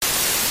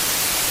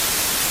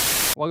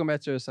Welcome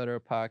back to the Sutter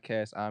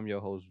Podcast. I'm your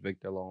host,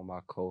 Victor, along with my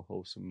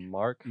co-host,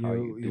 Mark. How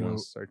you doing,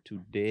 sir,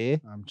 today?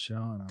 I'm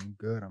chilling. I'm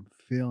good. I'm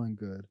feeling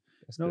good.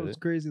 That's No, good. it's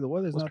crazy. The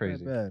weather's What's not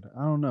crazy? that bad.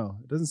 I don't know.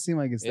 It doesn't seem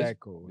like it's that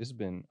cold. It's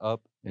been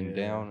up and Yeah.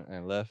 down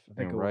and left I think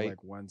and it was right.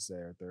 like Wednesday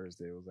or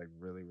Thursday. It was like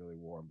really, really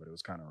warm, but it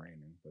was kind of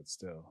raining. But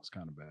still, it's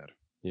kind of bad.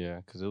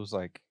 Yeah, because it was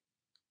like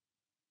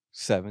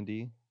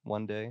 70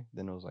 one day,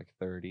 then it was like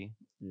 30.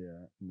 Yeah,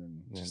 and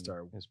then And just then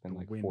start. it's been the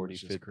like wind 40,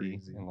 was just 50,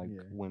 crazy. and like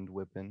Yeah. wind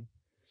whipping.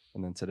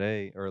 And then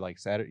today, or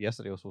like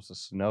yesterday was supposed to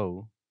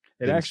snow.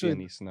 It Didn't actually, see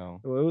any snow.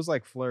 well, it was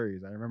like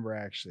flurries. I remember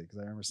actually because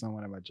I remember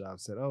someone at my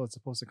job said, "Oh, it's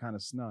supposed to kind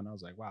of snow," and I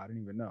was like, "Wow, I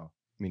didn't even know."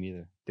 Me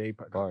neither. Day,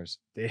 Bars.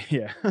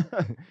 yeah.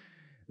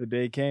 The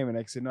day came, and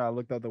next thing you know, I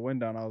looked out the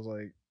window and I was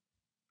like,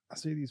 I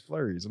see these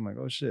flurries. I'm like,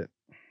 oh shit.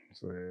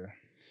 So yeah.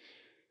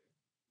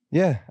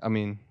 Yeah, I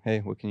mean,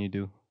 hey, what can you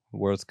do? The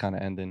world's kind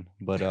of ending.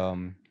 But I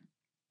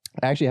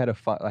actually had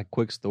a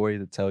quick story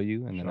to tell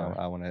you, and then Sure.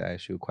 I want to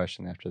ask you a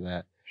question after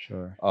that.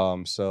 Sure.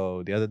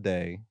 So the other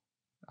day,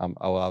 I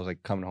was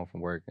like coming home from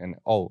work, and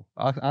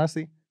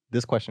honestly,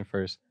 this question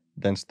first,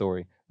 then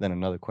story, then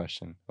another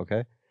question.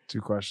 Okay.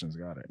 2 questions.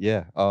 Got it.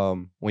 Yeah.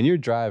 When you're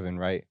driving,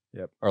 right?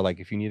 Yep. Or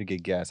like if you need to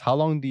get gas, how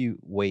long do you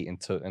wait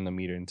in the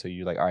meter until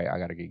you're like, all right, I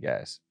gotta get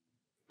gas?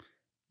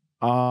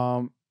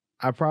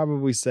 I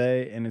probably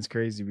say, and it's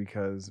crazy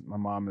because my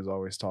mom has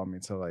always taught me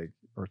to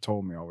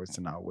told me always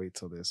to not wait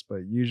till this,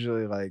 but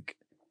usually like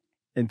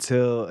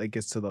until it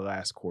gets to the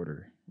last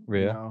quarter. Yeah.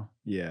 You know?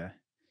 Yeah.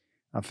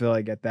 I feel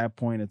like at that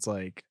point it's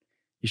like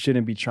you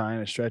shouldn't be trying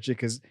to stretch it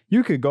because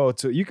you could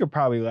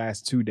probably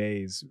last 2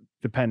 days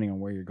depending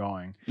on where you're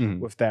going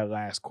with that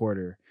last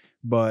quarter,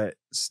 but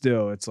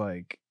still it's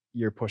like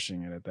you're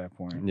pushing it at that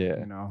point. Yeah.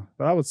 You know,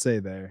 but I would say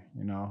there,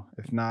 you know,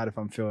 if not, if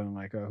I'm feeling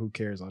like, oh, who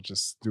cares? I'll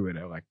just do it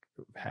at like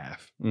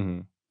half.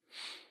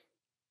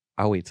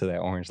 I wait till that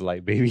orange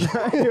light, baby.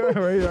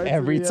 Right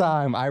every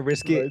time. I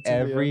risk it Right to the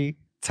every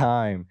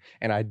time.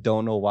 And I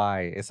don't know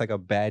why. It's like a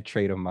bad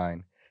trait of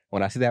mine.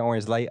 When I see that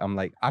orange light, I'm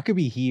like, I could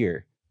be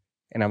here.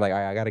 And I'm like,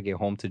 I gotta get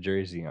home to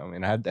Jersey.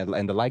 And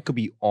the light could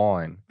be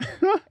on.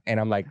 And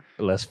I'm like,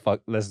 let's go.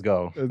 Let's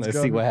go,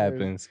 see what crazy.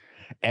 happens.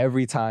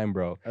 Every time,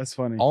 bro. That's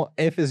funny.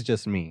 If it's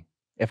just me.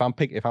 If I'm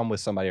with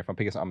somebody, if I'm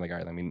picking something, I'm like,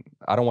 all right,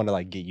 I don't want to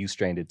like get you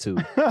stranded too.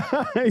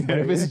 But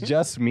if it's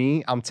just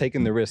me, I'm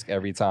taking the risk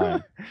every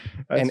time.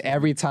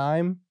 Every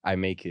time I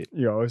make it.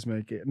 You always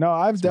make it. No,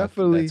 I've It's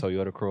definitely that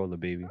Toyota Corolla,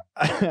 baby.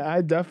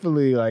 I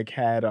definitely like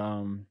had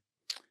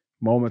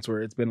moments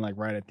where it's been like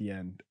right at the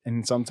end.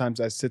 And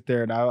sometimes I sit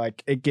there and I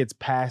like it gets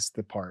past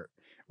the part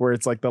where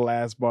it's like the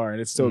last bar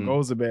and it still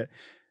goes a bit.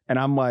 And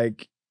I'm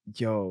like,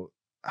 yo,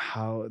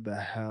 how the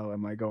hell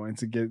am I going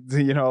to get,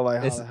 you know,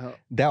 like how the hell?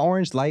 That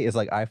orange light is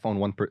like iPhone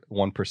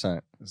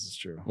 1%. This is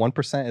true.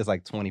 1% is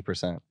like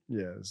 20%.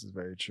 Yeah, this is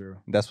very true.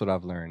 That's what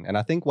I've learned. And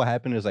I think what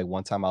happened is like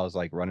one time I was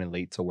like running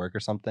late to work or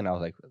something. I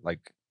was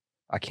like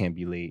I can't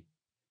be late.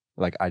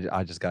 Like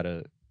I just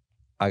gotta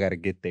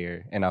get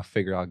there and I'll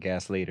figure out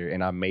gas later.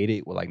 And I made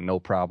it with like no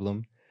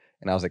problem.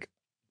 And I was like,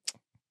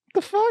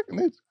 the fuck?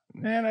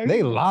 Man,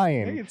 they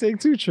lying. They can take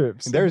 2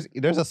 trips. There's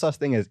a such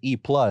thing as E+,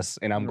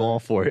 and I'm going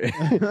for it.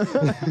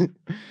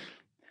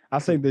 I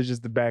think there's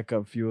just the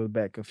backup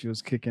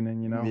fuel's kicking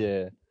in, you know?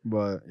 Yeah.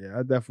 But yeah,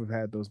 I definitely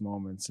had those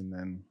moments and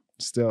then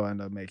still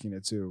end up making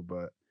it too.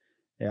 But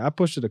yeah, I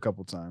pushed it a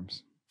couple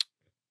times.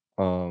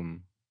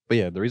 But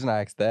yeah, the reason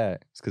I asked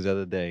that is because the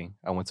other day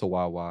I went to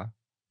Wawa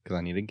because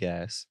I needed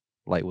gas.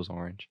 Light was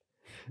orange.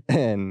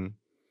 And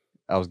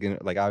I was getting,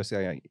 like,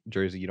 obviously,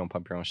 Jersey, you don't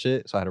pump your own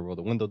shit. So I had to roll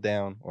the window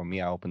down. Or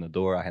me, I open the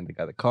door. I hand the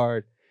guy the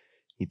card.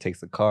 He takes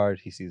the card.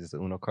 He sees it's the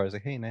Uno card. He's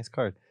like, hey, nice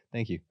card.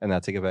 Thank you. And then I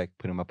take it back,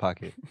 put it in my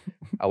pocket.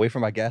 I wait for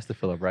my gas to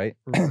fill up, right?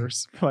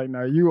 Reverse. Like,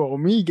 now you owe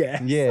me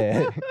gas.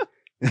 Yeah.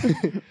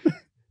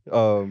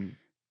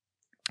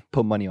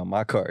 Put money on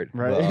my card.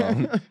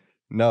 Right. But,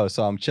 no,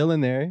 so I'm chilling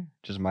there,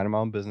 just minding my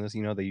own business.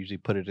 You know, they usually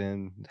put it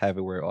in, have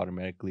it where it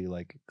automatically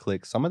like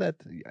clicks. Some of that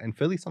in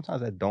Philly, sometimes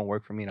that don't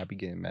work for me, and I be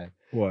getting mad.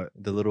 What?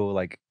 The little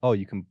like, oh,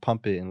 you can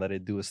pump it and let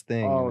it do its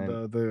thing. Oh,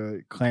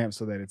 the clamp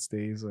so that it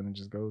stays and it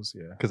just goes.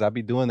 Yeah. Because I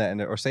be doing that,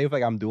 or say if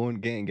like I'm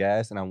getting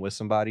gas and I'm with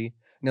somebody, and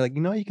they're like,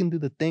 you know, you can do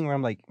the thing where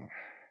I'm like,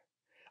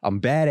 I'm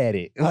bad at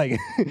it. Like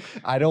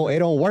it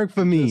don't work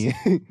for me.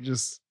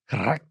 Just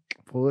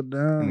pull it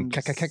down.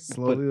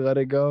 Slowly let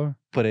it go.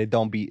 But it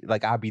don't be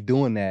like I be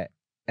doing that.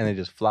 And it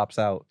just flops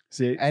out.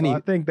 See, so I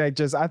think that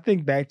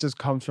just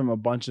comes from a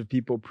bunch of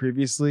people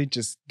previously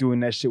just doing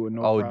that shit with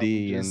no OD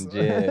problem. and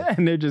yeah,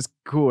 and they're just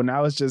cool.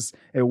 Now it's just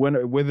it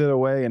withered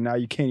away, and now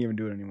you can't even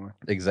do it anymore.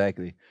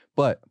 Exactly.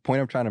 But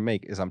point I'm trying to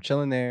make is I'm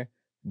chilling there,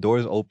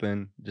 doors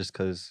open, just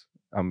because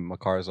my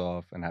car's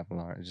off and have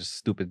alarm. It's just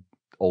stupid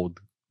old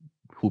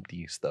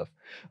hoopty stuff.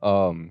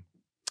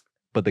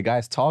 But the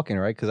guy's talking,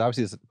 right? Because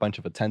obviously it's a bunch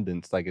of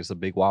attendants. Like, it's a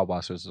big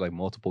Wawa, so there's like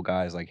multiple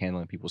guys like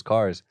handling people's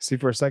cars. See,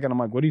 for a second, I'm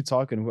like, what are you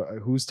talking?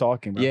 Who's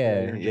talking?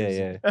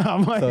 Yeah.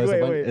 I'm like, so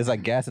wait. It's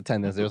like gas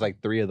attendants. There's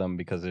like 3 of them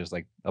because there's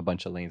like a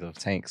bunch of lanes of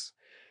tanks.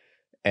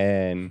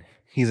 And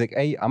he's like,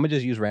 hey, I'm gonna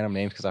just use random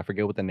names because I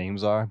forget what the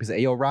names are. He's like,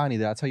 hey, yo, Ronnie,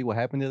 did I tell you what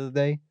happened the other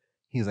day?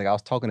 He's like, I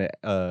was talking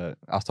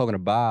to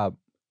Bob,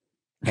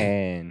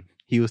 and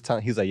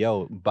he's like,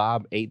 yo,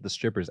 Bob ate the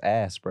stripper's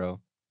ass, bro.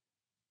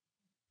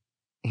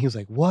 He was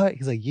like, what?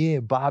 He's like, yeah,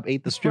 Bob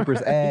ate the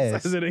stripper's ass. He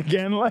says it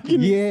again, like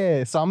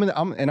yeah. So I'm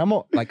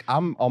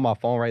on my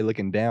phone, right,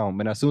 looking down.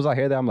 But as soon as I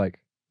hear that, I'm like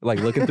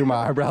looking through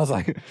my eyebrows,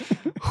 like,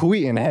 who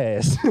eating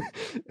ass?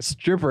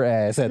 Stripper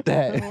ass at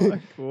that. I'm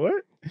like,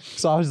 what?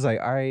 So I was just like,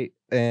 all right.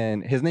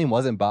 And his name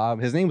wasn't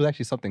Bob. His name was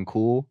actually something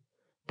cool,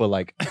 but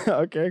like,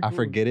 okay, cool. I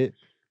forget it.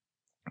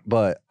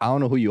 But I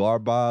don't know who you are,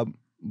 Bob.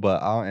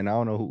 But I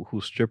don't know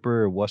who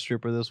stripper or what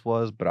stripper this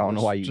was. But I don't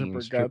know why you eating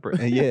stripper.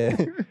 Yeah.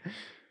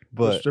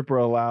 But the stripper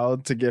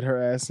allowed to get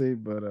her ass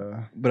ate,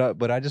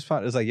 but I just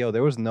found it's like, yo,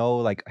 there was no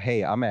like,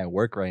 hey, I'm at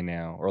work right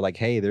now, or like,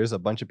 hey, there's a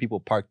bunch of people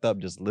parked up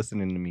just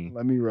listening to me.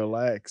 Let me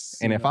relax.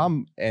 And if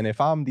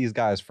I'm these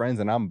guys' friends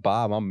and I'm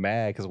Bob, I'm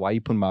mad because why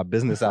you putting my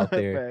business out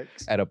there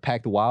at a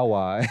packed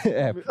Wawa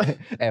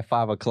at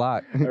 5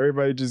 o'clock?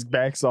 Everybody just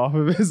backs off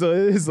of it. So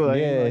it's like,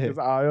 his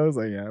aisle.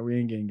 Like, yeah, we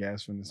ain't getting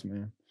gas from this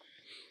man.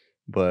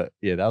 But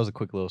yeah, that was a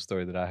quick little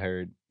story that I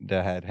heard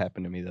that had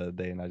happened to me the other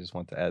day, and I just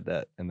want to add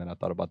that. And then I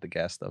thought about the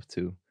gas stuff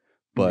too.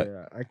 But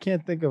yeah, I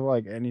can't think of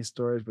like any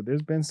stories, but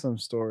there's been some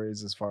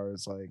stories as far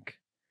as like,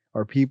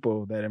 or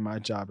people that in my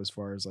job, as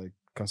far as like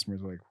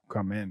customers like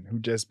come in who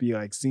just be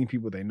like seeing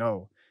people they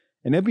know,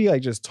 and they'd be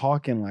like just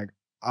talking like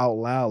out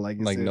loud, like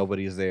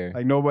nobody's there,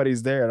 like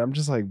nobody's there, and I'm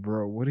just like,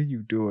 bro, what are you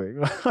doing?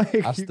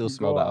 Like, I still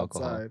smell the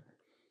alcohol.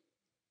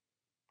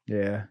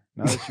 Yeah,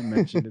 now that you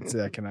mentioned it,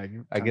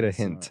 I get a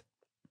hint.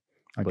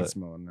 I can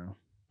smell it now.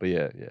 But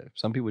yeah.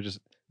 Some people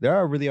there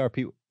are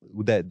people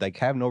that like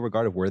have no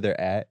regard of where they're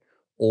at,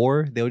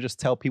 or they'll just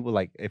tell people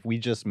like, if we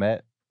just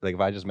met, like if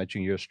I just met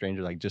you and you're a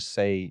stranger, like just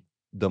say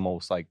the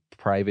most like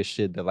private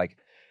shit that like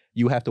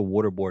you have to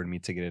waterboard me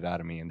to get it out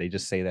of me, and they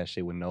just say that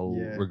shit with no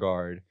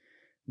regard.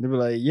 They be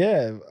like,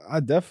 yeah, I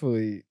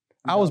definitely.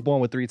 I was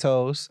born with 3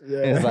 toes.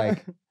 Yeah. And it's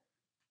like,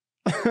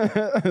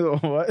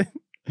 what?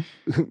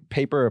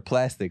 Paper or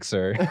plastic,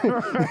 sir?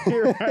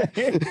 right.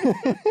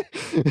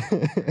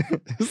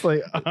 It's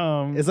like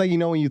it's like, you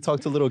know, when you talk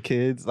to little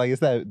kids, like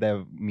it's that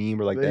meme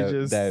or like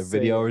that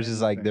video where it's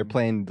just like they're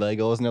playing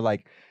Legos and they're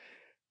like,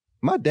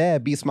 my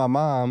dad beats my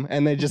mom,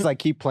 and they just like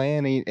keep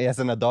playing, and as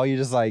an adult you're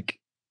just like,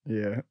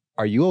 yeah,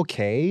 are you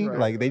okay? Right,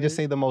 like they just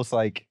say the most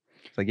like,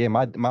 it's like, yeah,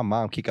 my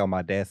mom kick out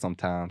my dad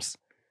sometimes.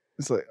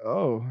 It's like,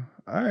 oh,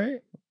 all right.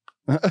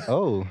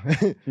 Oh,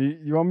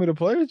 you want me to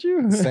play with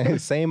you?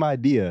 same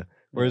idea.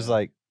 Where it's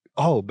like,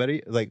 oh,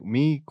 better, like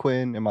me,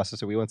 Quinn, and my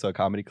sister, we went to a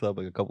comedy club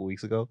like a couple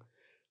weeks ago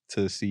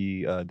to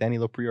see Danny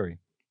LaPriori.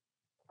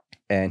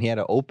 And he had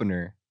an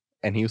opener,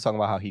 and he was talking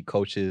about how he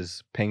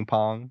coaches ping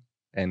pong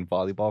and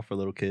volleyball for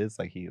little kids.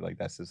 Like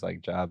that's his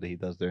like job that he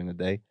does during the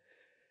day.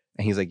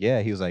 And he's like,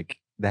 yeah, he was like,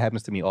 that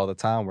happens to me all the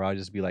time where I'll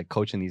just be like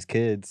coaching these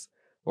kids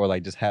or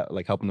like just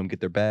like helping them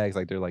get their bags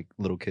like they're like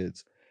little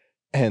kids.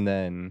 And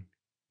then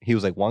he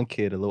was like, one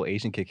kid, a little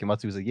Asian kid, came up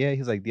to me. He was like, yeah,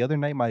 he's like, the other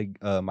night my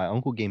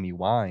uncle gave me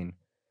wine.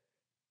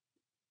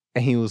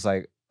 And he was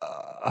like,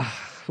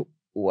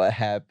 what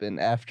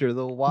happened after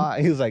the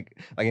wine? He was like,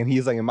 and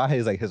he's like, in my head,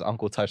 he's like, his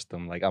uncle touched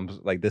him. Like, I'm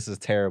like, this is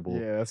terrible.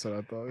 Yeah, that's what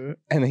I thought. Yeah.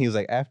 And then he was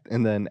like,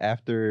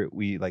 after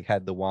we like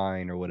had the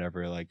wine or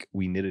whatever, like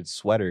we knitted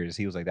sweaters.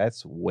 He was like,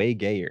 that's way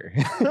gayer.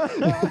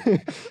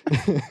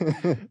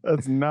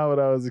 That's not what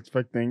I was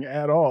expecting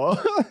at all.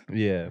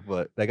 Yeah,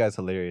 but that guy's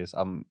hilarious.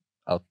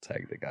 I'll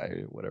tag the guy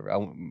or whatever. I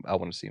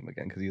want to see him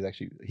again because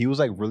he was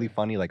like really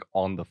funny, like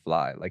on the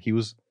fly. Like he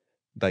was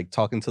like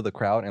talking to the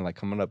crowd and like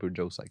coming up with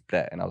jokes like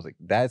that. And I was like,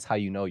 that's how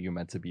you know you're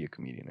meant to be a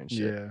comedian and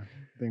shit. Yeah,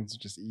 things are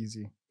just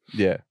easy.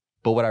 Yeah.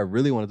 But what I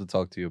really wanted to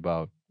talk to you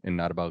about, and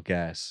not about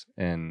gas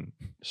and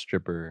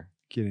stripper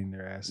getting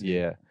their ass.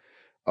 Yeah.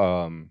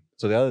 So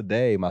the other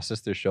day, my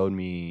sister showed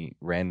me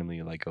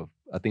randomly like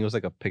I think it was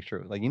like a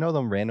picture, like, you know,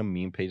 them random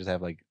meme pages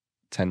have like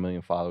 10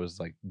 million followers,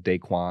 like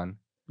Daquan.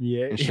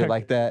 Yeah, and shit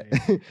like that.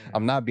 Yeah.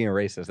 I'm not being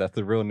racist. That's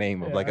the real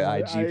name of like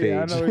an IG page.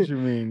 I know what you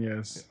mean.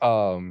 Yes.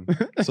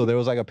 So there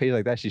was like a page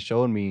like that. She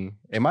showed me.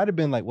 It might have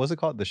been like, what's it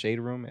called? The Shade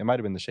Room. It might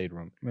have been the Shade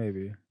Room.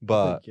 Maybe.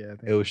 But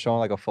it was showing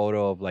like a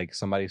photo of like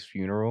somebody's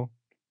funeral,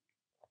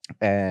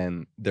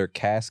 and their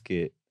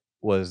casket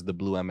was the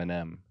blue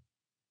M&M.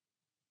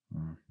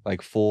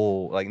 Like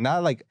full, like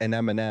not like an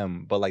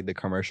M&M, but like the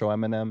commercial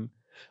M&M.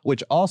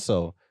 Which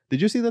also,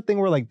 did you see the thing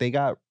where like they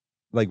got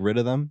like rid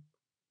of them?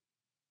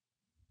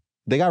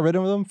 They got rid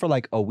of them for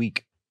like a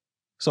week.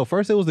 So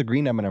first it was the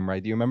green M&M,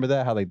 right? Do you remember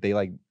that? How like they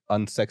like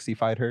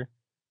unsexified her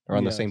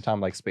around the same time,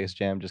 like Space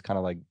Jam just kind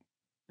of like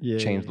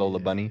changed Lola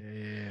Bunny.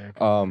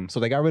 Yeah. So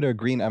they got rid of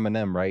green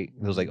M&M, right?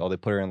 It was like, oh, they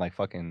put her in like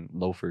fucking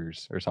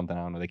loafers or something.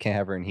 I don't know. They can't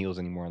have her in heels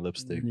anymore and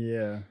lipstick.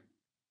 Yeah.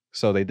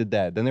 So they did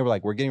that. Then they were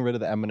like, we're getting rid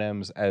of the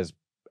M&Ms as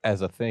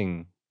a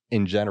thing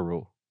in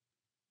general.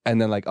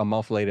 And then like a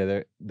month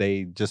later,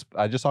 I just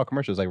saw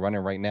commercials like running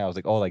right now. It's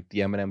like, oh, like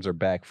the M&Ms are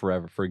back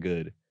forever for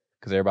good.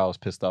 Because everybody was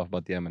pissed off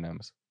about the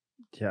M&Ms.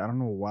 Yeah, I don't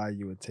know why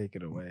you would take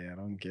it away. I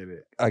don't get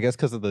it. I guess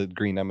because of the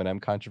green M&M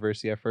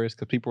controversy at first,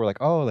 because people were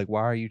like, "Oh, like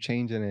why are you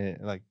changing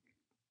it?" Like,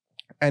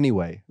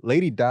 anyway,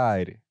 lady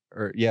died,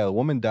 or yeah, a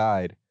woman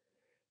died,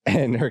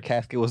 and her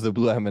casket was the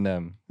blue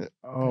M&M.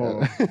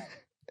 Oh,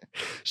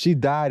 She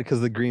died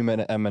because the green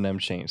M&M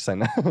changed. So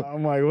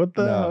I'm like, what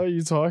the No. hell are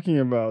you talking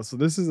about? So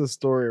this is a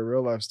story, a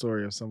real life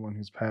story of someone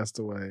who's passed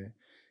away,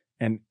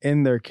 and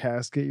in their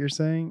casket, you're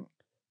saying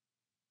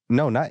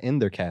no, not in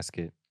their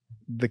casket.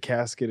 the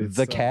casket The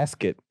itself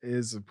casket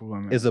is a blue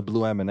M&M. is a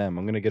blue M&M.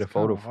 I'm gonna get a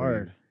photo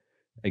for you.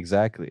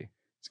 Exactly.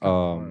 It's kind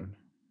of hard.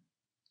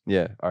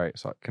 Yeah. All right.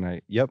 So can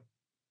I? Yep.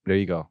 There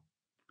you go.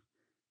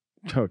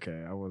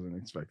 Okay, I wasn't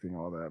expecting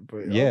all that,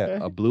 but Yeah,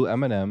 okay. a blue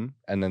M&M,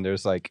 and then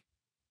there's like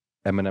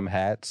M&M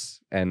hats,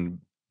 and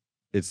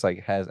it's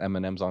like has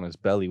M&Ms on his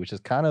belly, which is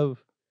kind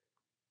of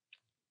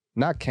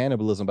not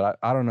cannibalism, but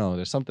I don't know.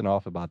 There's something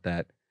off about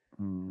that.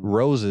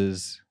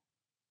 Roses,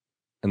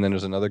 and then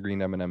there's another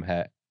green M&M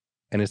hat,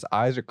 and his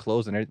eyes are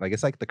closed and everything. Like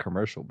it's like the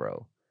commercial,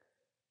 bro.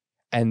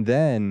 And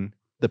then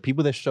the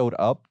people that showed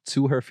up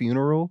to her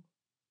funeral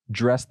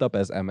dressed up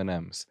as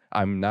M&Ms.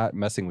 I'm not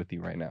messing with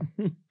you right now.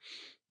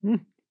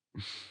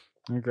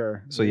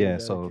 Okay. So yeah,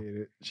 so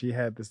dedicated. She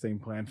had this thing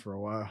planned for a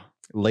while.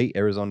 late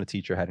Arizona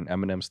teacher had an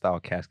M&M style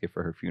casket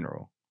for her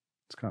funeral.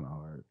 It's kind of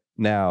hard.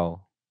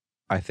 Now,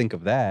 I think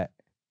of that,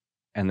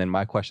 and then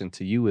my question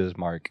to you is,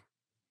 Mark,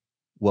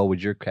 what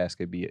would your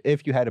casket be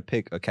if you had to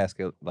pick a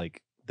casket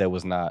like that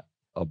was not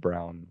a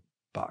brown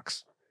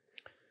box?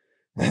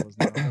 That was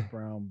not a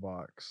brown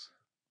box.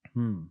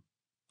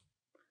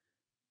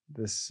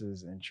 This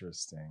is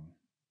interesting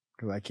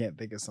because I can't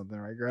think of something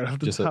right off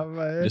the top of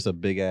my head. Just a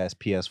big ass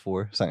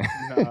PS4.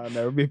 Nah,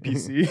 never be a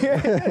PC.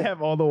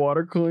 Have all the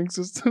water cooling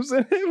systems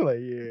in it. Like,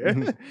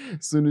 yeah.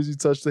 As soon as you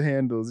touch the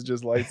handles, it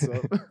just lights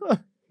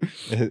up.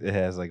 It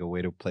has like a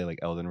way to play like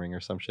Elden Ring or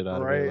some shit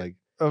out of it. Like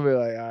I'll be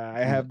like, I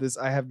have this.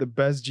 I have the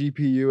best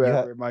GPU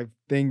ever. My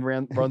thing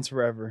runs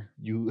forever.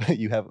 You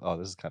have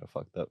this is kind of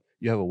fucked up.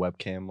 You have a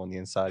webcam on the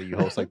inside. You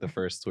host like the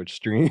first Twitch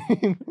stream,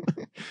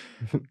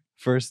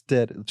 first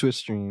dead Twitch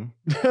stream,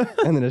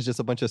 and then there's just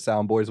a bunch of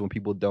soundboards when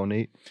people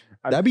donate.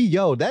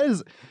 That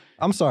is.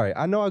 I'm sorry.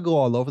 I know I go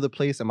all over the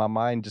place and my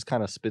mind just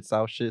kind of spits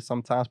out shit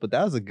sometimes, but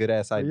that was a good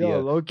ass idea.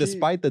 Low-key,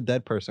 despite the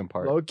dead person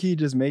part. Low key,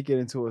 just make it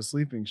into a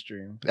sleeping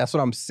stream. That's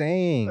what I'm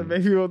saying. That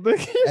make people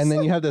think. And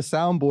then you have the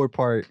soundboard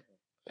part.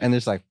 And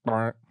it's like,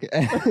 and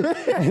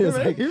it's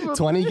like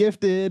 20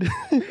 gifted.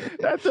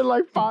 After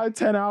like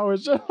 5-10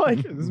 hours, just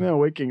like, is this man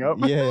waking up?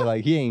 Yeah,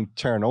 like he ain't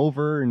turn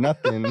over,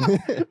 nothing.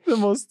 The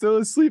most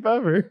stillest sleep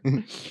ever.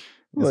 It's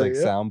like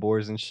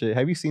soundboards and shit.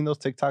 Have you seen those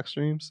TikTok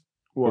streams?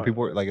 What? Where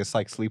people are, like, it's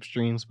like sleep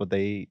streams, but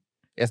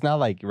it's not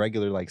like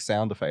regular like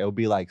sound effect. It'll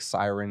be like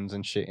sirens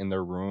and shit in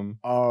their room.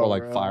 Or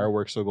like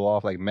fireworks will go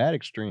off, like mad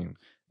extreme.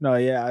 No,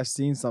 yeah, I've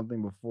seen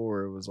something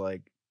before. It was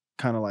like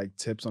kind of like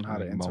tips on how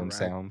to interact. Moan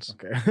sounds.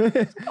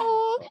 Okay.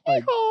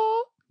 Like,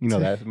 you know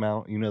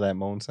that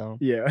moan sound?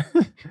 Yeah.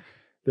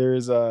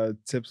 There's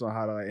tips on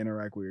how to like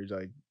interact with your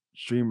like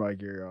stream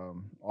like your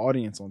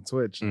audience on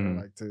Twitch.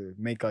 Like to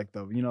make like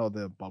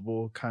the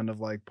bubble kind of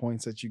like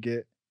points that you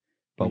get.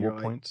 Bubble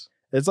points?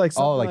 It's like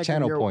something like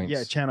channel points.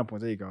 Yeah, channel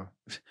points. There you go.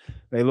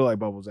 They look like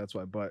bubbles, that's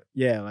why. But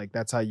yeah, like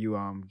that's how you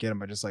get them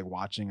by just like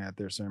watching at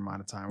their certain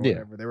amount of time or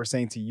whatever. They were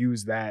saying to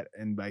use that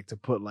and like to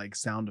put like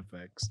sound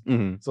effects.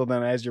 So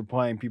then as you're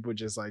playing, people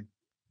just like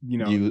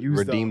you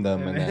redeem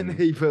them and then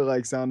they put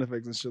like sound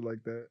effects and shit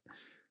like that.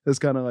 That's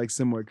kind of like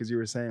similar because you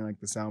were saying like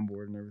the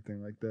soundboard and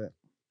everything like that.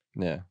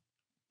 Yeah,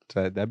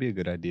 so that'd be a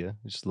good idea.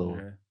 Just a little.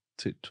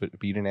 But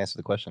you didn't answer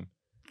the question.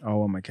 Oh,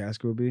 what my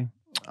casket would be?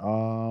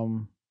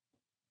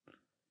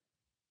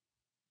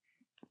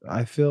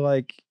 I feel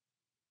like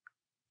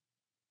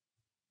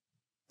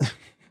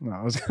no,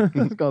 I was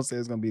gonna say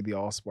it's gonna be the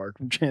Allspark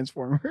from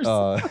Transformers.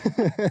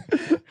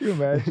 Can you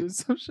imagine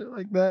some shit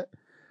like that?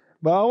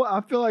 But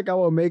I feel like I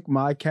will make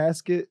my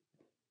casket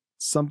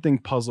something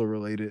puzzle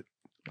related.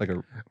 Like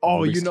a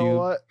Rubik's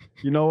cube?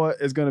 You know what?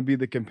 It's gonna be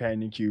the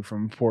companion cube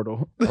from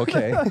Portal.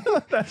 Okay,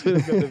 that's what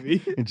it's gonna be.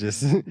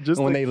 just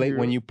when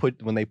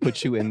they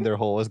put you in their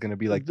hole, it's gonna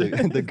be like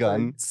the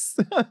gun.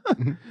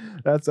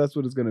 That's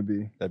what it's gonna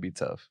be. That'd be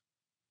tough.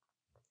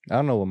 I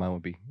don't know what mine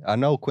would be. I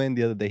know Quinn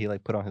the other day he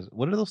like put on his,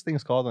 what are those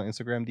things called on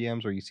Instagram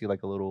DMs where you see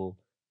like a little,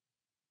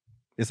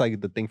 it's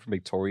like the thing from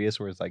Victorious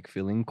where it's like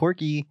feeling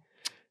quirky.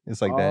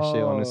 It's like that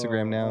shit on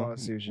Instagram now.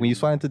 When you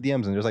slide into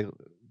DMs and there's like,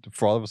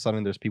 for all of a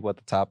sudden there's people at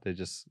the top that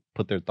just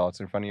put their thoughts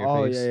in front of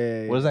your face.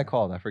 Yeah. What is that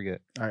called? I forget.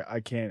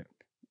 I can't.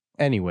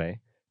 Anyway,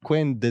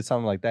 Quinn did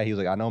something like that. He was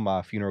like, I know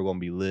my funeral gonna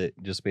be lit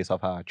just based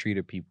off how I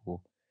treated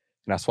people.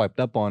 And I swiped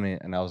up on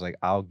it and I was like,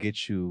 I'll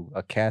get you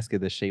a casket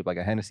that's shaped like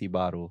a Hennessy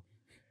bottle.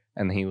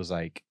 And then he was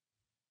like,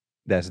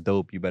 that's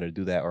dope. You better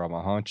do that or I'm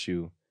going to haunt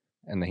you.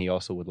 And then he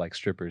also would like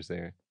strippers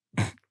there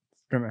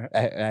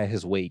at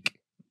his wake.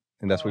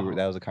 And that's that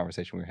was a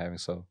conversation we were having.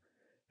 So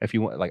if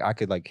you want, like, I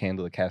could like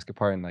handle the casket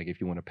part. And like,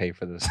 if you want to pay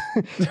for this,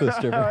 for the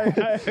stripper,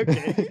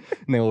 okay.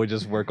 And then we'll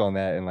just work on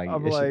that. And like,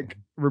 I'm like,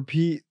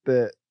 repeat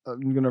that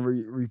I'm gonna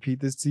repeat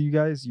this to you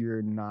guys.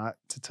 You're not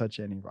to touch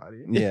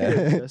anybody. Yeah.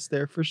 You're just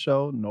there for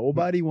show.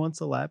 Nobody wants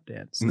a lap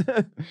dance.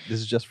 This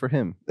is just for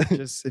him.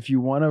 Just if you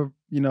want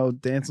to,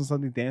 dance on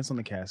something, dance on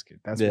the casket.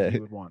 That's what he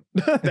would want.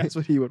 That's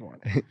what he would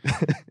want.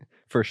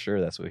 For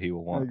sure, that's what he would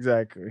want.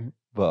 Exactly.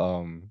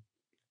 But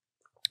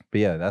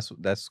yeah,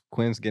 that's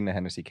Quinn's getting a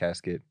Hennessy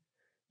casket.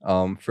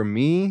 For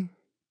me,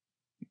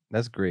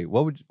 that's great.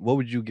 What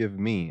would you give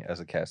me as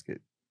a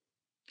casket?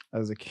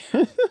 As a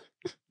kid,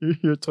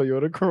 your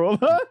Toyota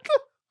Corolla.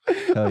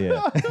 Hell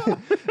yeah!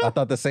 I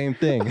thought the same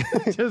thing.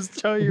 Just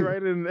throw you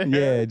right in there.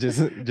 Yeah,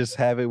 just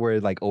have it where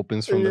it like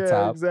opens from the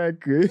top.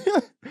 Exactly.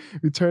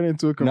 We turn it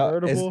into a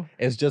convertible. No,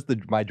 it's just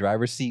my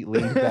driver's seat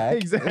leaned back.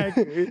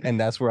 Exactly. And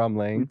that's where I'm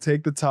We laying.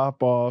 take the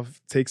top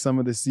off, take some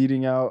of the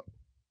seating out.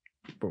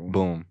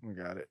 Boom. We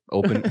got it.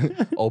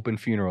 Open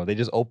funeral. They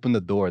just open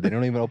the door. They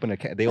don't even open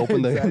they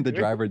open Exactly. the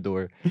driver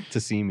door to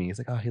see me. It's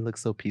like, oh, he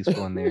looks so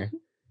peaceful in there.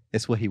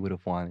 It's what he would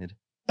have wanted.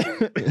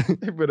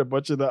 They put a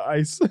bunch of the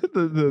ice,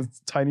 the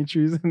tiny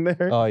trees in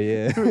there. Oh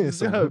yeah. We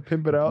just gotta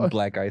pimp it out.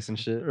 Black ice and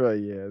shit. Right,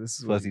 yeah. This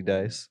is Fuzzy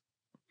dice.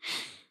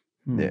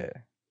 Hmm. Yeah.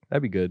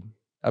 That'd be good.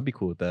 I'd be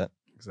cool with that.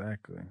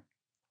 Exactly.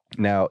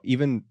 Now,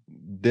 even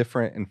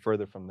different and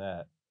further from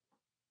that,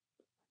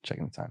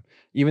 checking the time.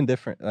 Even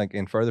different, like,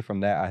 and further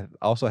from that, I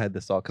also had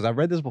this thought because I've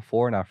read this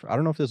before, and I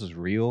don't know if this is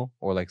real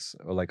or like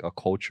a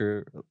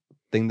culture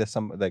thing that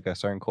a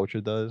certain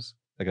culture does,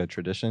 like a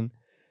tradition.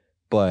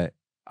 But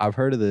I've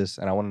heard of this,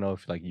 and I want to know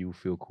if like you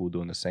feel cool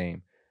doing the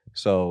same.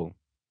 So,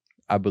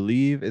 I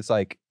believe it's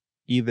like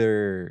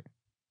either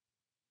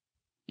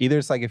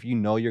it's like if you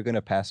know you're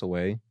gonna pass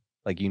away,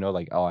 like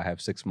like, oh, I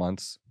have 6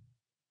 months,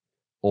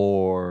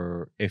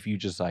 or if you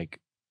just like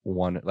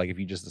if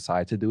you just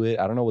decide to do it.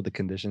 I don't know what the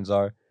conditions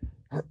are.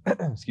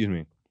 Excuse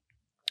me.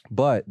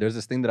 But there's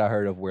this thing that I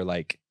heard of where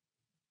like,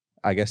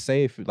 I guess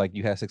say if like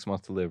you have 6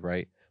 months to live,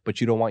 right?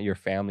 But you don't want your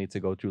family to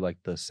go through like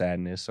the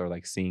sadness or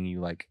like seeing you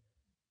like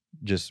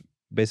just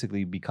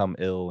basically become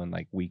ill and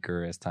like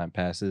weaker as time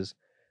passes.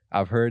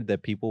 I've heard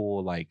that people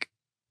will like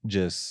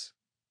just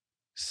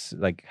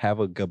like have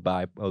a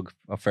goodbye,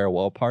 a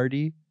farewell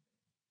party,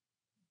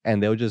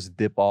 and they'll just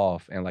dip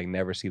off and like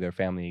never see their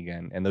family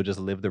again, and they'll just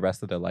live the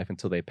rest of their life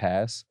until they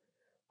pass,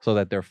 so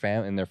that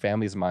in their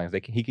family's minds,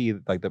 he can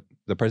either, like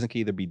the person can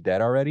either be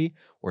dead already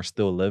or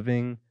still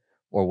living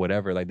or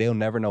whatever. Like they'll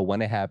never know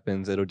when it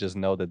happens. It'll just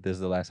know that this is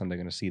the last time they're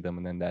gonna see them,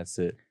 and then that's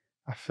it.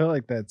 I feel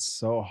like that's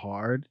so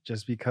hard,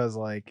 just because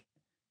like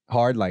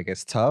hard like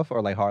it's tough,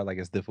 or like hard like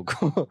it's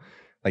difficult.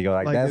 Like you're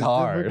like that's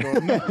hard.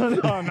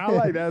 No, not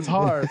like that's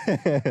hard.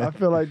 I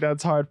feel like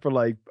that's hard for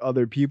like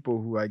other people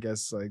who I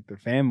guess like the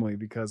family,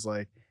 because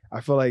like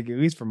I feel like at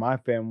least for my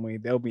family,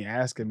 they'll be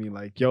asking me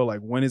like, yo, like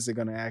when is it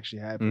gonna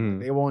actually happen?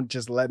 They won't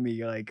just let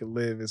me like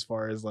live as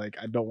far as like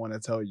I don't want to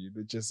tell you,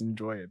 but just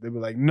enjoy it. They'll be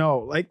like, no,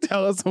 like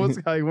tell us what's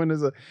like when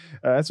is it.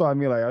 That's what I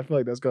mean. Like I feel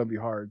like that's gonna be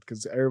hard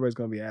because everybody's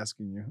gonna be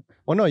asking you.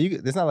 Well, no,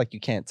 it's not like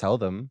you can't tell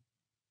them.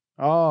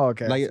 Oh,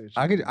 okay. Like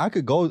I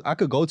could go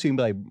to you and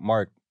be like,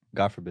 Mark,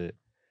 God forbid,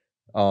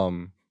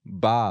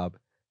 Bob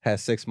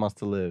has 6 months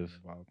to live,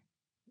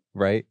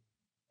 right?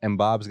 And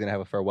Bob's gonna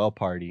have a farewell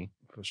party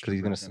because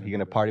he's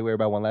gonna party with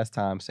everybody one last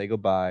time, say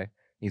goodbye.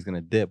 He's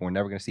gonna dip. We're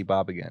never gonna see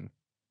Bob again.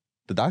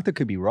 The doctor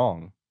could be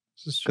wrong,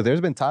 because there's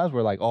been times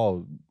where like,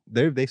 oh,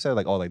 they said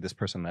like, oh, like this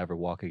person will never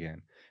walk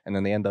again, and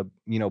then they end up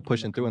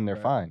pushing through and they're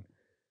fine.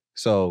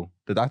 So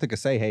the doctor could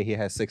say, hey, he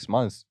has 6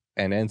 months,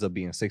 and it ends up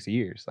being 6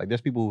 years. Like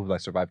there's people who like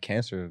survived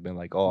cancer have been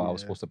like, oh, I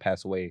was supposed to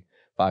pass away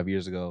 5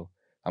 years ago.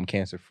 I'm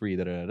cancer free.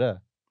 Da da da.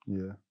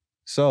 Yeah.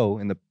 So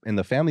in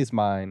the family's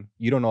mind,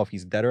 you don't know if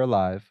he's dead or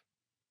alive,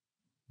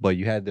 but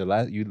you had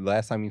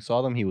last time you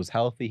saw them, he was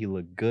healthy, he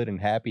looked good and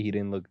happy, he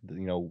didn't look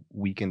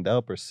weakened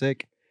up or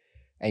sick,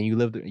 and you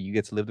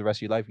get to live the rest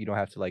of your life. You don't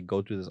have to like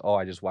go through this, oh,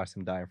 I just watched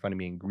him die in front of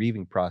me, and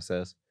grieving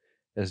process.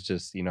 It's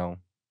just in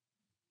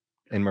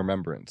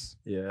remembrance.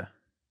 Yeah.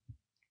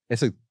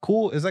 It's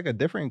like a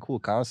different and cool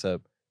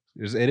concept.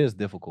 It is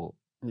difficult.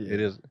 Yeah. It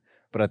is,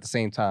 but at the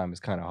same time,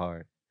 it's kind of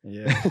hard.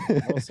 Yeah,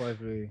 most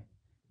likely.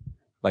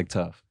 Like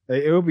tough.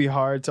 It would be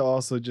hard to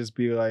also just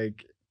be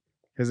like,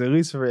 because at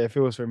least if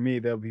it was for me,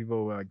 there'll be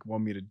people who like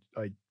want me to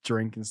like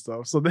drink and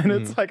stuff. So then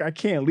it's like I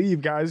can't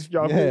leave, guys.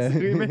 Y'all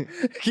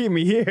keep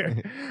me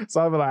here.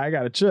 So I'll be like, I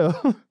gotta chill.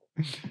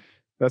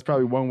 That's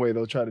probably one way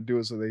they'll try to do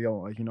it so they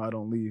don't I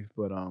don't leave.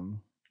 But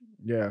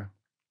yeah,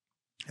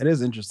 it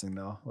is interesting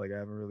though. Like I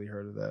haven't really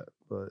heard of that,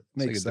 but it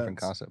makes sense. A different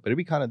concept. But it'd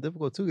be kind of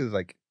difficult too, because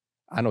like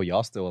I know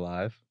y'all still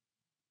alive.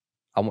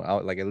 I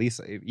like at least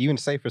even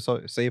say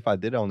if I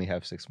did only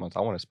have 6 months,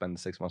 I want to spend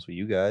the 6 months with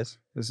you guys.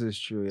 This is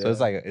true. Yeah. So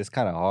it's like it's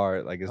kind of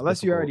hard. Like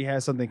unless you already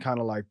had something kind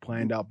of like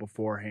planned out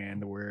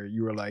beforehand, where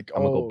you were like,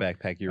 I'm gonna go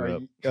backpack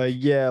Europe.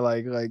 Yeah,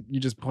 like you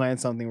just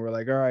planned something. We're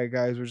like, all right,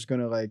 guys, we're just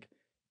gonna like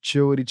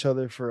chill with each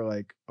other for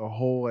like a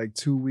whole like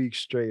 2 weeks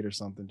straight or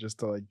something, just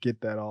to like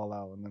get that all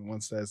out. And then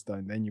once that's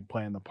done, then you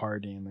plan the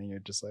party, and then you're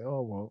just like,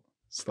 oh well,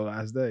 it's the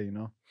last day,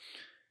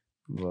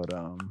 But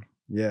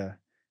yeah.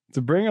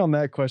 To bring on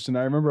that question,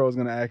 I remember I was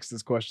going to ask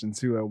this question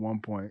too at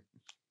one point.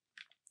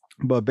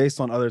 But based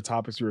on other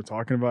topics we were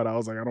talking about, I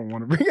was like, I don't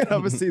want to bring it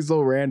up. It seems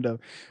so random.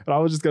 But I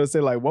was just gonna say,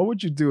 like, what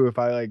would you do if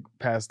I like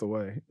passed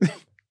away?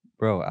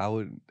 Bro,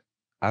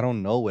 I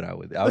don't know what I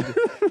would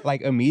just,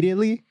 like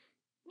immediately.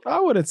 I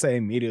wouldn't say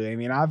immediately. I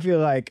mean, I feel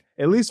like,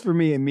 at least for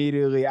me,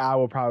 immediately, I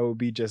would probably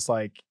be just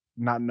like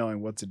not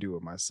knowing what to do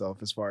with myself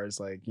as far as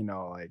like,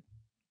 like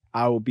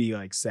I will be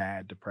like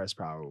sad, depressed,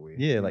 probably.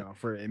 Yeah, like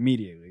for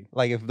immediately.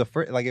 like if the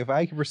first, like if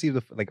I could receive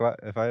the like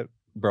if I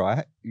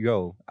bro,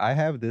 I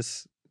have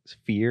this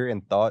fear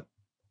and thought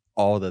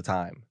all the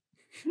time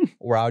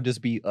where I'll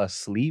just be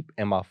asleep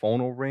and my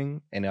phone will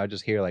ring and I'll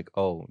just hear like,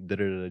 oh,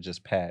 da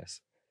just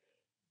pass.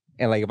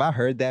 And like if I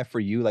heard that for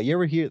you, like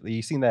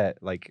you seen that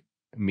like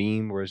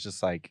meme where it's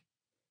just like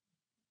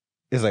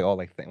it's like, oh,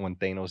 like when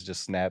Thanos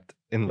just snapped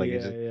and like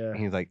and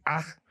he's like,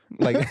 ah,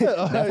 like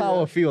that's how I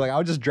would feel. Like I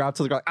would just drop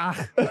to the ground,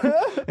 ah,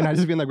 and I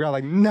just be in the ground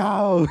like,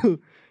 no,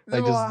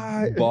 like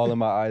just bawling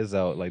my eyes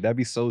out. Like that'd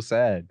be so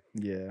sad.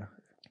 Yeah.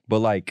 But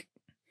like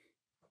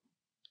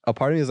a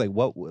part of me is like,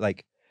 what,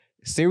 like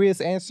serious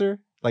answer?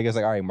 Like it's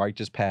like, all right, Mark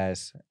just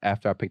passed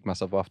after I picked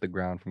myself off the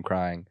ground from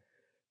crying,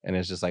 and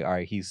it's just like, all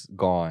right, he's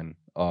gone.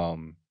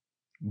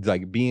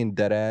 Like being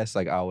dead ass,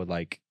 like I would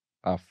like.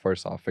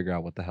 First I'll figure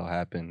out what the hell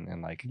happened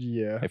and like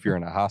if you're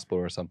in a hospital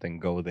or something,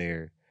 go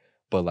there.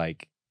 But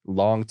like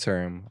long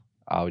term,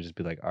 I would just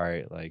be like, all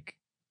right, like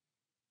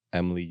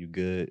Emily, you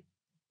good?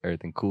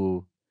 Everything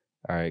cool?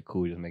 All right,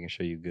 cool. Just making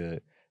sure you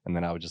good. And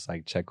then I would just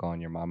like check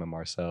on your mom and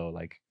Marcel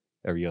like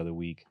every other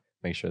week,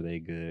 make sure they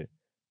good.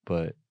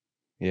 But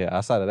yeah,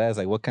 outside of that, it's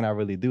like, what can I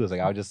really do? It's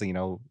like I would just,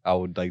 I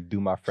would like do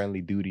my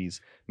friendly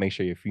duties, make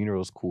sure your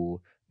funeral's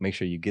cool, make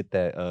sure you get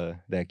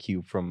that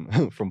cube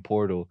from from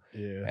Portal,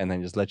 and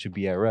then just let you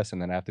be at rest.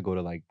 And then I have to go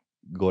to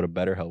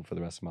BetterHelp for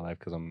the rest of my life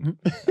because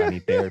I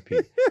need therapy.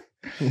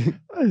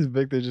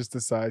 Victor just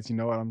decides, you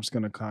know what, I'm just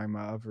gonna climb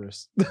Mount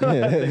Everest.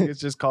 I think it's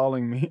just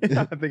calling me.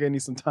 I think I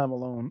need some time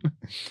alone.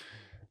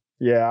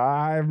 Yeah,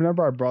 I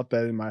remember I brought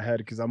that in my head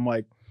because I'm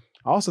like,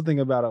 I also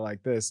think about it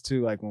like this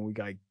too, like when we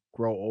like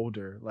grow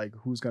older, like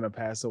who's gonna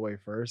pass away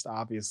first?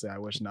 Obviously, I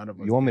wish none of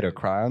us. You want me to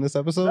cry on this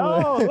episode?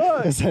 No,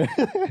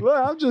 look,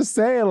 I'm just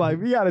saying,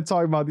 like we got to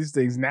talk about these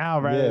things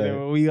now, rather than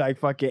when we like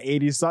fucking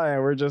 80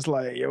 something. We're just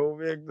like, yo,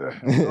 Victor,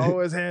 I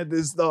always had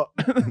this thought.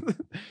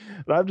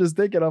 But I'm just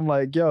thinking, I'm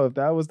like, yo, if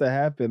that was to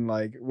happen,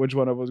 like which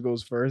one of us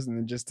goes first, and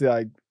then just to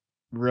like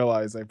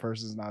realize that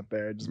person's not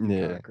there, it'd just be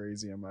kind of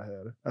crazy in my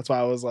head. That's why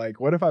I was like,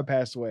 what if I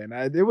passed away? And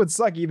it would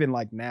suck even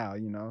like now,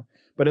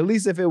 but at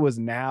least if it was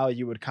now,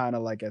 you would kind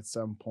of like at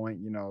some point,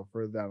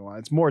 further down the line,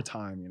 it's more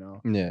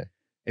time, Yeah.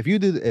 If you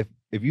do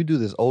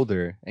this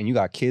older and you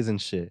got kids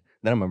and shit,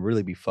 then I'm gonna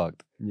really be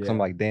fucked. Yeah. I'm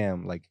like,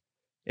 damn, like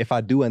if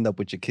I do end up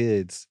with your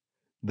kids,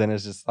 then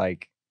it's just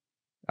like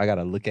I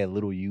gotta look at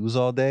little yous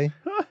all day.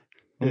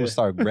 I'm gonna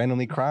start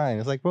randomly crying.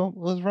 It's like, bro,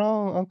 what's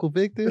wrong, Uncle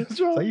Victor?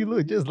 So you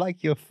look just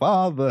like your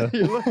father.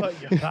 You look like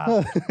your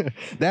father.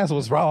 That's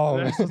what's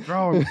wrong. That's what's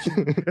wrong.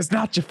 It's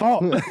not your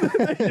fault.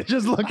 It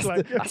just looks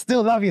like I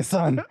still love you,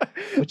 son,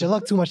 but you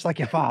look too much like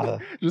your father.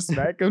 Just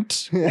smack him.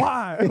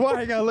 Why?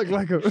 Why I gotta look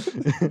like him? It's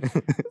like,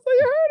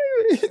 you're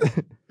hurting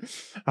me.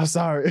 I'm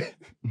sorry.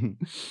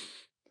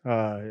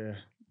 Yeah.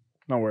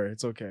 Don't worry,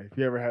 it's okay. If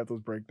you ever have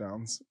those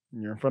breakdowns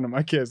and you're in front of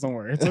my kids, don't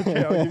worry. It's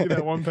okay. I'll give you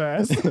that one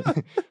pass. I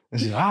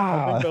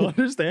think they'll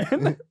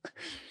understand.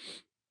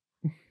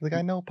 Like,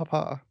 I know,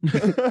 Papa.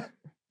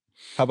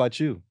 How about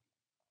you?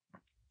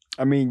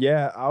 I mean,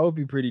 yeah, I would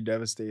be pretty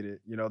devastated.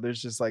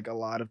 There's just like a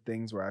lot of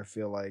things where I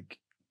feel like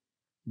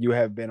you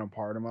have been a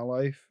part of my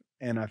life.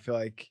 And I feel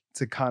like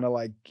to kind of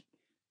like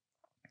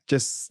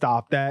just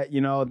stop that,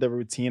 the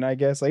routine, I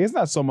guess. Like it's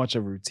not so much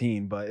a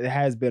routine, but it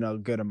has been a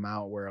good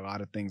amount where a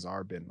lot of things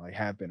have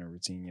been a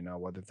routine,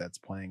 whether that's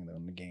playing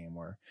in the game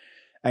or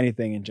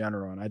anything in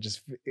general. And I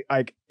just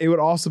like it would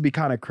also be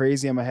kind of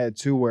crazy in my head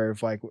too, where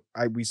if like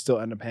we still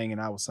end up hanging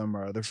out with some of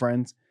our other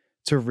friends,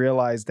 to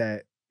realize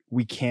that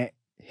we can't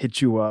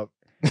hit you up.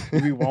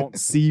 We won't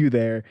see you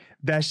there.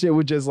 That shit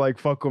would just like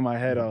fuck with my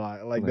head a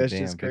lot. Like that's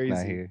just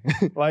crazy.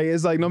 Like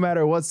it's like no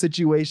matter what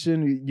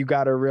situation, you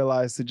got to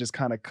realize to just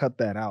kind of cut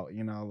that out.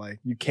 Like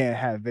you can't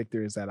have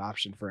Victor as that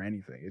option for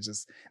anything. It's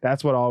just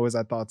that's what always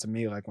I thought to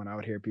me. Like when I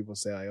would hear people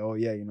say like, "Oh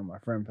yeah, my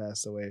friend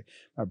passed away,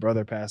 my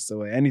brother passed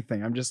away,"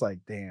 anything. I'm just like,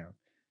 damn.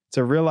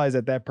 To realize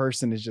that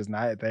person is just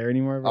not there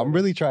anymore. Bro. I'm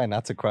really trying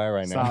not to cry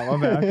right now.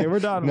 Stop, okay, we're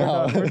done.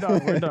 No. We're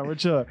done. We're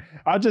chill.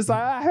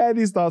 I had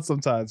these thoughts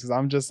sometimes because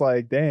I'm just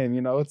like, damn,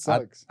 it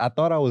sucks. I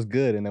thought I was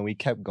good, and then we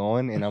kept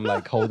going, and I'm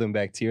like holding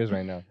back tears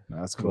right now. No,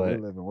 that's cool. We're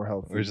living. We're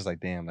healthy. We're just like,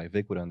 damn, like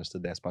Vic would have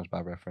understood that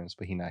SpongeBob reference,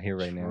 but he not here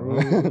right now.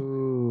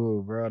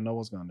 Ooh, bro, no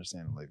one's gonna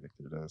understand it like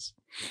Victor does.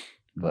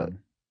 But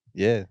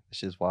yeah, it's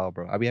just wild,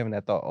 bro. I be having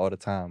that thought all the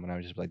time, and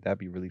I'm just like, that'd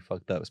be really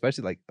fucked up.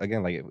 Especially like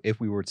again, like if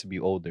we were to be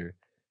older.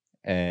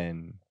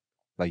 And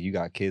like you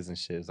got kids and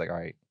shit, it's like, all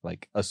right,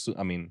 like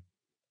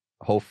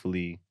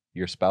hopefully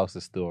your spouse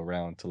is still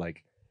around to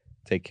like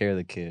take care of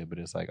the kid, but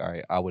it's like, all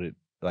right, I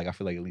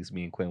feel like at least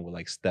me and Quinn would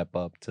like step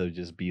up to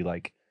just be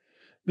like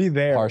be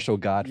there. partial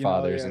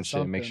godfathers and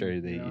shit. Make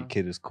something, sure that your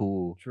kid is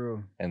cool.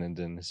 True. And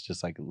then it's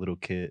just like a little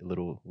kid,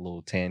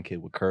 little tan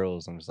kid with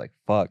curls. I'm just like,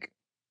 fuck.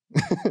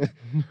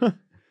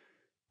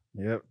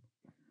 Yep,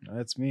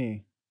 that's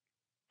me.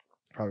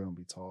 Probably gonna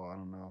be tall. I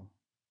don't know.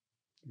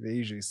 They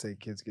usually say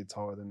kids get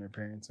taller than their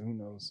parents. So who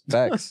knows?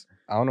 Facts.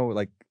 I don't know.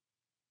 Like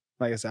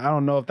I said, I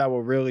don't know if that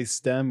will really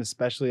stem,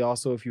 especially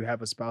also if you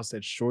have a spouse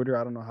that's shorter.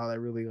 I don't know how that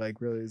really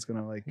is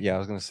gonna like. Yeah, I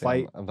was gonna say,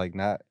 fight. I'm like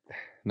not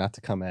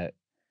to come at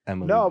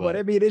Emily. No, but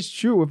I mean, it's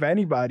true with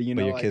anybody, you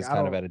know. But your like, kid's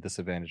kind of at a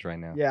disadvantage right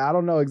now. Yeah, I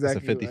don't know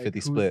exactly. It's a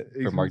 50-50 split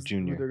for Mark Jr.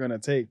 Who they're gonna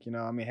take, you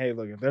know. I mean, hey,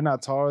 look, if they're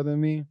not taller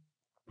than me,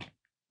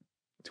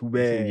 too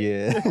bad.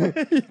 Yeah.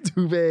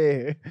 Too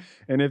bad.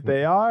 And if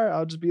they are,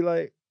 I'll just be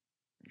like,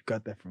 you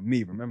got that from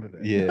me. Remember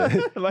that. Yeah.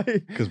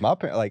 Like, because my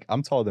parents, like,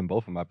 I'm taller than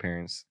both of my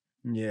parents.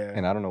 Yeah.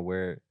 And I don't know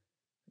where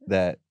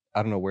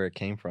it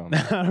came from.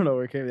 I don't know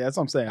where it came from. That's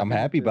what I'm saying. I'm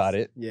happy about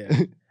it. Yeah.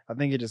 I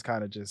think it just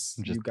kind of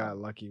you got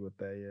lucky with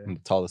that. Yeah. I'm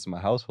the tallest in my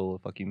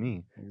household. Fuck you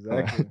mean?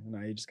 Exactly.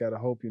 You just gotta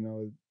hope, you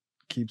know, it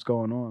keeps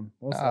going on.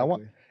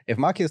 If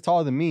my kid's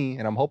taller than me,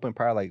 and I'm hoping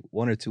probably like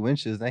 1 or 2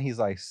 inches, then he's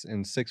like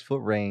in 6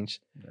 foot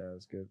range. Yeah,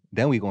 that's good.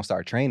 Then we gonna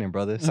start training,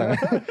 brother. So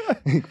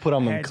put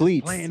on them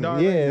cleats.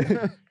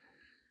 Yeah.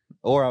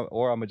 Or I'm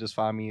gonna just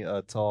find me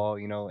a tall,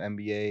 you know,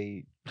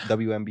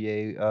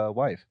 WNBA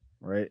wife.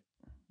 Right.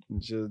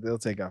 They'll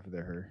take after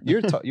their her.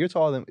 You're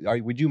taller than.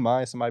 Would you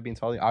mind somebody being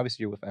taller?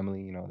 Obviously, you're with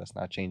Emily. You know that's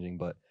not changing.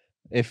 But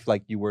if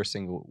like you were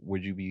single,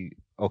 would you be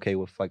okay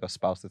with like a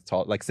spouse that's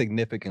tall, like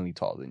significantly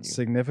taller than you?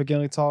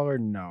 Significantly taller?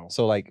 No.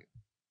 So like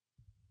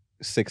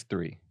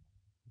 6'3",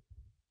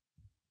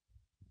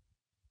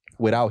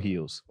 without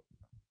heels.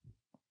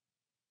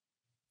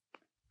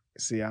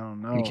 See, I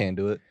don't know. You can't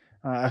do it.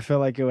 I feel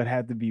like it would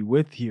have to be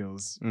with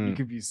heels. You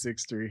could be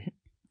 6'3".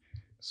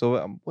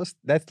 So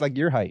that's like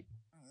your height.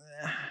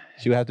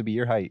 She would have to be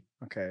your height.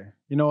 Okay.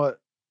 You know what?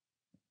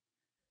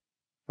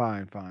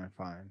 Fine.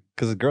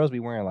 Because the girls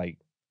be wearing like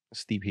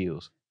steep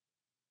heels.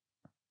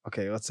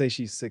 Okay, let's say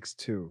she's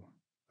 6'2"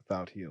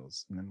 without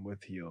heels, and then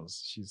with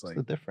heels, she's like.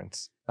 What's the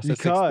difference? I said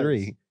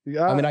 6'3".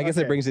 I mean, I guess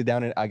it brings it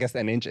down. I guess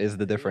an inch is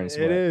the difference.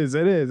 It is.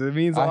 It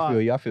means a lot.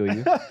 I feel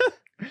you.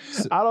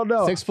 I don't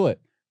know. 6 foot.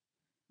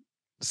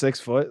 6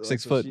 foot.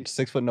 6 foot.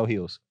 6 foot. No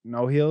heels.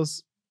 No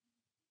heels.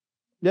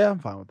 Yeah, I'm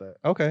fine with that.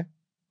 Okay.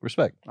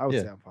 Respect. I would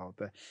say I'm fine with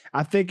that.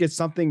 I think it's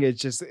something.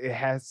 It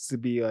has to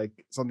be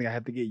like something I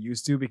have to get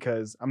used to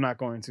because I'm not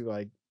going to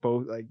like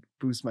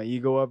boost my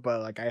ego up,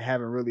 but like I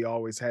haven't really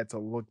always had to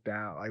look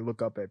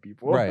up at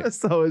people. Right.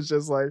 So it's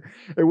just like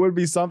it would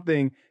be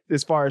something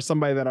as far as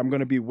somebody that I'm going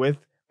to be with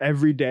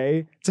every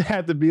day to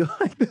have to be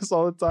like this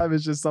all the time.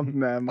 It's just something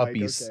that I'm like,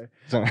 okay,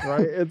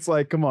 right? It's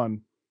like, come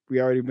on,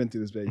 we already been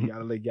through this, baby.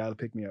 You gotta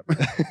pick me up.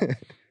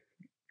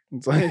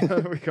 It's like,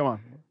 come on.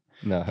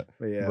 No,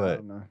 but yeah, I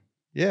don't know.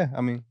 Yeah,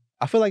 I mean,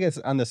 I feel like it's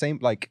on the same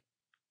like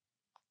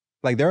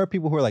there are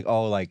people who are like,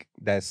 oh, like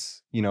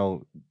that's, you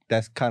know,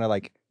 that's kind of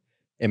like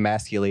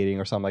emasculating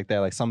or something like that,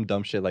 like some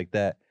dumb shit like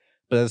that.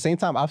 But at the same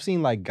time, I've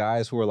seen like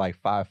guys who are like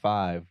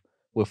 5'5"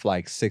 with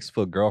like 6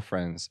 foot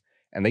girlfriends,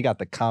 and they got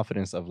the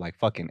confidence of like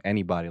fucking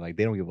anybody, like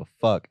they don't give a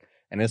fuck.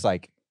 And it's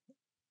like,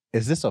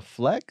 is this a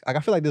flex? Like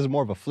I feel like this is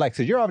more of a flex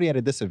because you're already at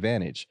a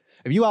disadvantage.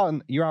 If you're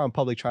out in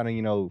public trying to,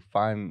 you know,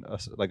 find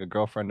like a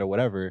girlfriend or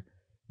whatever.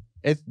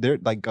 It's there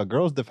like a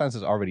girl's defense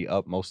is already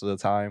up most of the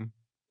time,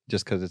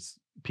 just because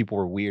people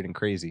were weird and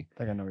crazy. I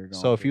think I know where you're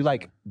going. So if you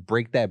like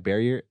break that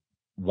barrier,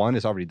 1,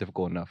 it's already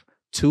difficult enough.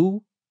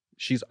 2,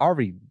 she's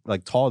already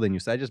like taller than you,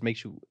 so that just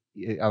makes you,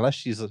 unless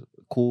she's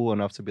cool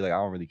enough to be like I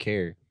don't really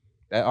care,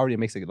 that already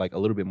makes it like a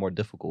little bit more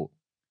difficult.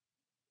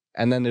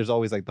 And then there's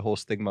always like the whole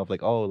stigma of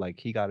like, oh, like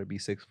he got to be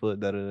 6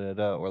 foot,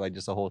 or like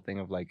just a whole thing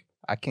of like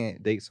I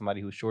can't date somebody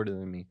who's shorter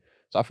than me.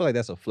 So I feel like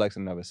that's a flex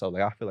in and of itself.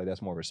 Like I feel like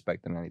that's more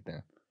respect than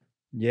anything.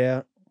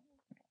 Yeah.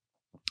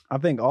 I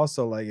think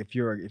also like if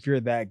you're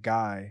that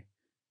guy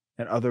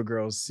and other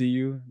girls see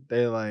you,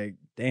 they're like,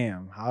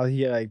 damn, how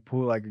he like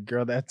pull like a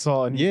girl that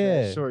tall and he's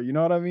that short. You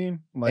know what I mean?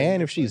 Like,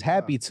 and if she's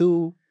happy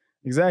too,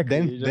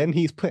 exactly. Then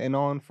he's putting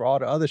on for all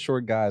the other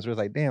short guys. Where it's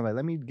like, damn, like,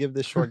 let me give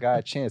this short guy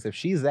a chance. If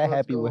she's that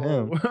happy with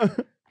him,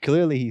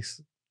 clearly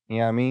he's, you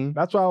know what I mean?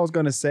 That's what I was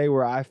gonna say,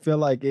 where I feel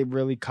like it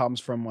really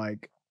comes from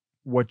like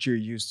what you're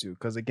used to.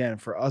 Because again,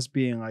 for us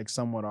being like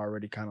somewhat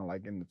already kind of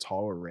like in the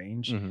taller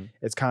range,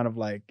 it's kind of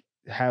like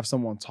have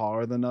someone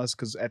taller than us.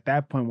 Because at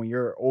that point, when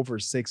you're over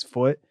 6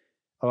 foot,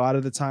 a lot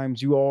of the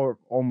times you are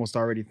almost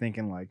already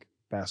thinking like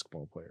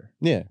basketball player.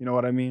 Yeah. You know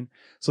what I mean?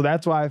 So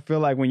that's why I feel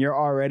like when you're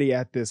already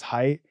at this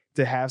height,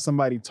 to have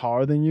somebody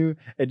taller than you,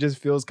 it just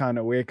feels kind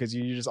of weird because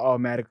you're just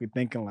automatically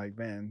thinking like,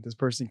 man, this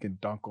person can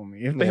dunk on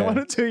me if they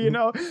wanted to, you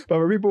know? But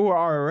for people who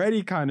are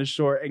already kind of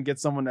short and get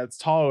someone that's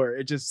taller,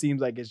 it just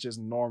seems like it's just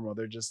normal.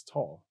 They're just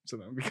tall to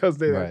them because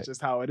that's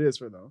just how it is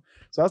for them.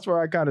 So that's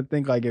where I kind of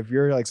think like if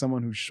you're like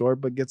someone who's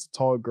short but gets a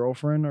tall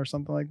girlfriend or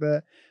something like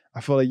that, I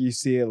feel like you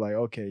see it like,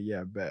 okay,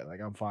 yeah, bet. Like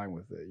I'm fine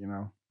with it, you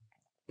know?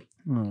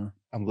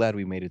 I'm glad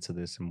we made it to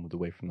this and moved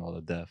away from all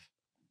the death.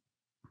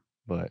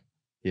 But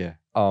Yeah.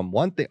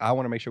 One thing I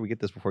want to make sure we get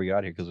this before we get out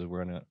of here because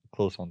we're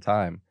close on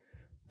time.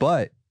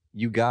 But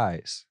you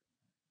guys,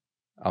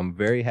 I'm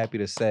very happy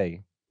to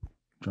say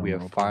we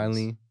have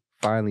finally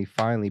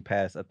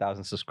passed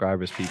 1,000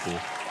 subscribers, people.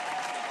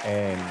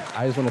 And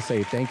I just want to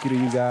say thank you to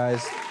you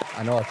guys.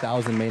 I know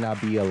 1,000 may not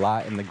be a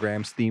lot in the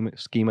grand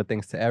scheme of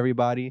things to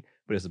everybody,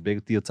 but it's a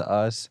big deal to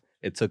us.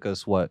 It took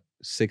us,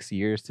 6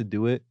 years to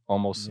do it,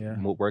 almost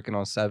working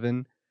on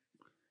 7.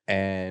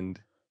 And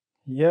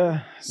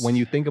yeah, when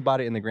you think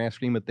about it in the grand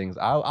scheme of things,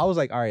 I was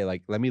like, all right,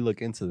 like, let me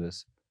look into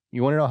this.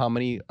 You want to know how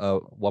many,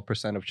 what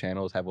percent of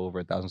channels have over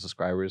 1,000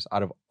 subscribers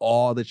out of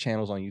all the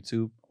channels on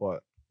YouTube?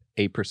 What?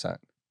 8%.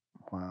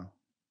 Wow.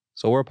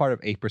 So we're a part of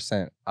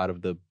 8% out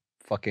of the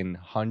fucking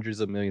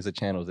hundreds of millions of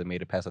channels that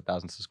made it past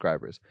 1,000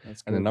 subscribers.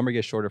 That's and the number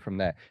gets shorter from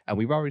that. And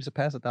we've already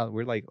surpassed 1,000.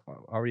 We're like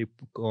already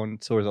going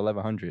towards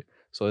 1,100.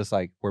 So it's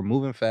like we're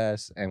moving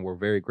fast and we're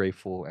very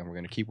grateful and we're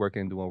going to keep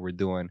working and doing what we're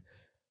doing.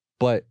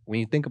 But when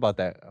you think about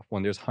that,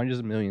 when there's hundreds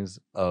of millions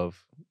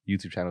of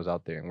YouTube channels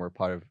out there and we're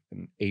part of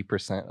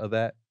 8% of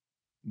that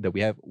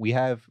we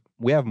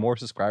have more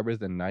subscribers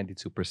than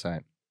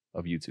 92%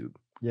 of YouTube.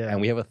 Yeah.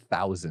 And we have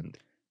 1,000.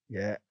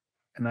 Yeah.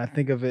 And I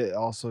think of it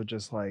also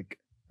just like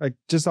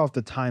just off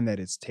the time that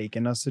it's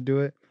taken us to do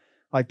it.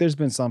 Like there's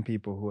been some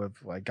people who have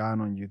like gone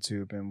on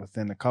YouTube and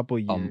within a couple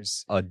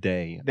years, a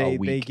day, they a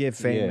week, they get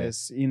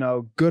famous. You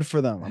know, good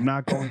for them. I'm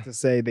not going to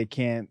say they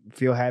can't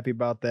feel happy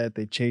about that.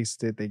 They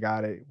chased it, they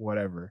got it,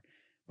 whatever.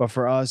 But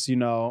for us, you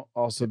know,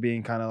 also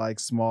being kind of like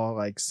small,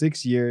 like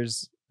 6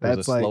 years. It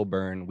was a slow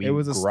burn. We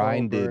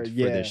grinded for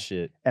this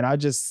shit. And I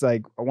just I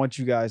want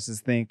you guys to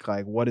think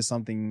like, what is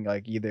something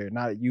like either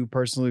not you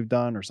personally have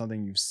done or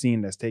something you've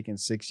seen that's taken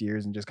 6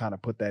 years and just kind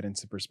of put that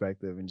into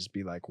perspective and just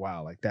be like,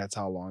 wow, like that's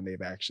how long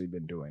they've actually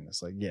been doing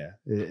this. Like, yeah,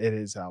 it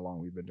is how long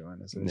we've been doing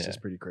this. And it's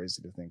just pretty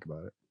crazy to think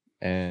about it.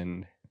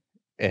 And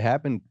it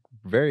happened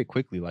very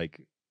quickly.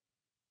 Like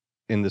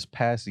in this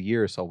past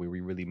year or so, we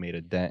really made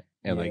a dent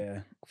and like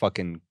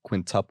fucking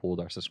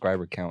quintupled our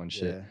subscriber count and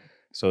shit. Yeah.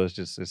 So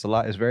it's a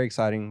lot. It's very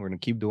exciting. We're gonna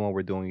keep doing what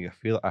we're doing. I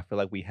feel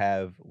like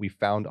we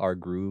found our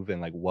groove and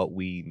like what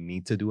we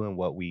need to do and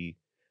what we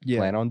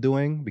plan on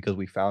doing because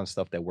we found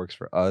stuff that works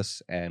for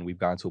us and we've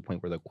gotten to a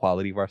point where the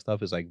quality of our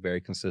stuff is like very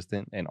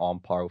consistent and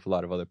on par with a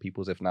lot of other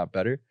people's, if not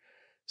better.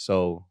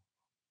 So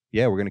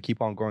yeah, we're gonna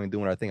keep on growing and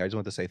doing our thing. I just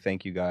want to say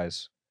thank you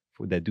guys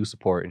that do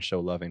support and show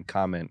love and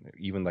comment,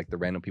 even like the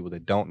random people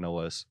that don't know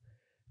us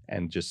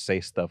and just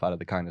say stuff out of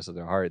the kindness of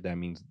their heart. That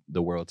means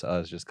the world to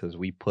us just because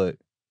we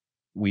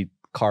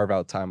carve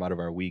out time out of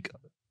our week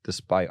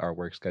despite our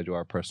work schedule,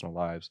 our personal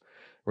lives,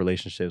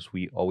 relationships.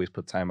 We always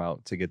put time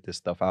out to get this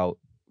stuff out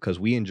because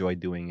we enjoy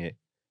doing it,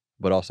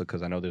 but also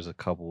because I know there's a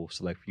couple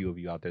select few of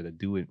you out there that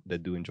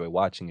do enjoy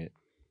watching it.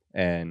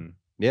 And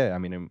yeah, I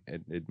mean,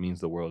 it means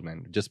the world,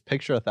 man. Just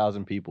picture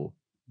 1,000 people.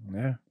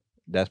 Yeah.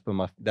 That's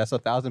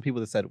 1,000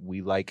 people that said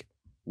we like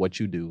what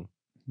you do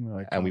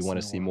and we want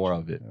to see more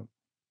of it. Yep.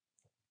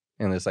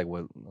 And it's like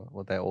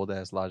what that old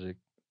ass logic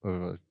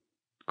or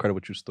Credit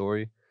What You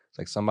story. It's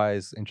like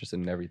somebody's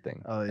interested in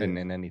everything and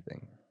in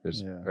anything.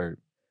 Or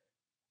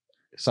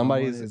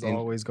somebody's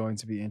always going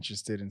to be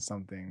interested in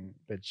something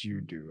that you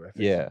do. I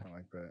think something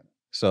like that.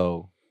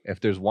 So if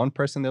there's one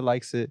person that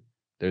likes it,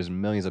 there's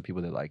millions of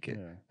people that like it.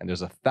 Yeah. And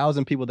there's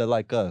 1,000 people that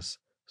like us.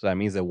 So that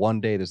means that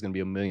one day there's going to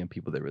be 1 million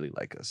people that really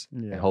like us.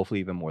 Yeah. And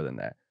hopefully even more than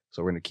that.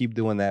 So we're going to keep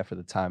doing that for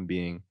the time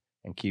being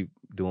and keep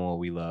doing what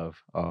we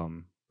love.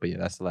 But yeah,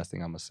 that's the last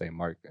thing I'm going to say.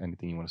 Mark,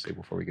 anything you want to say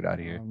before we get out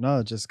of here?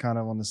 No, just kind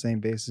of on the same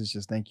basis.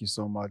 Just thank you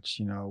so much.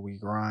 You know, we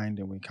grind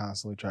and we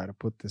constantly try to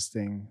put this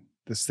thing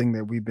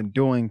that we've been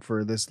doing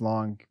for this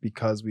long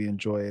because we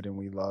enjoy it and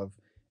we love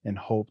and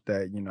hope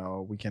that, you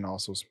know, we can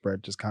also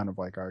spread just kind of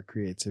like our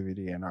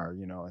creativity and our,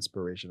 you know,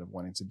 inspiration of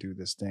wanting to do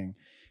this thing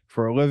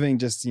for a living,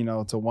 just, you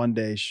know, to one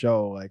day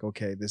show like,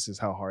 okay, this is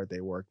how hard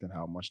they worked and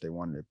how much they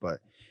wanted it.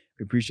 But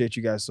we appreciate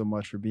you guys so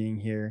much for being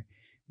here.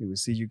 We will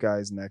see you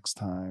guys next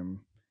time.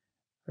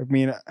 I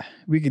mean,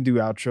 we can do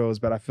outros,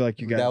 but I feel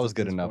like you guys. That was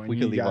good enough. We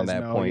can leave on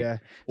that point. Yeah.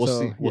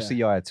 We'll see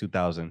y'all at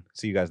 2,000.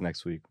 See you guys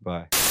next week.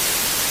 Bye.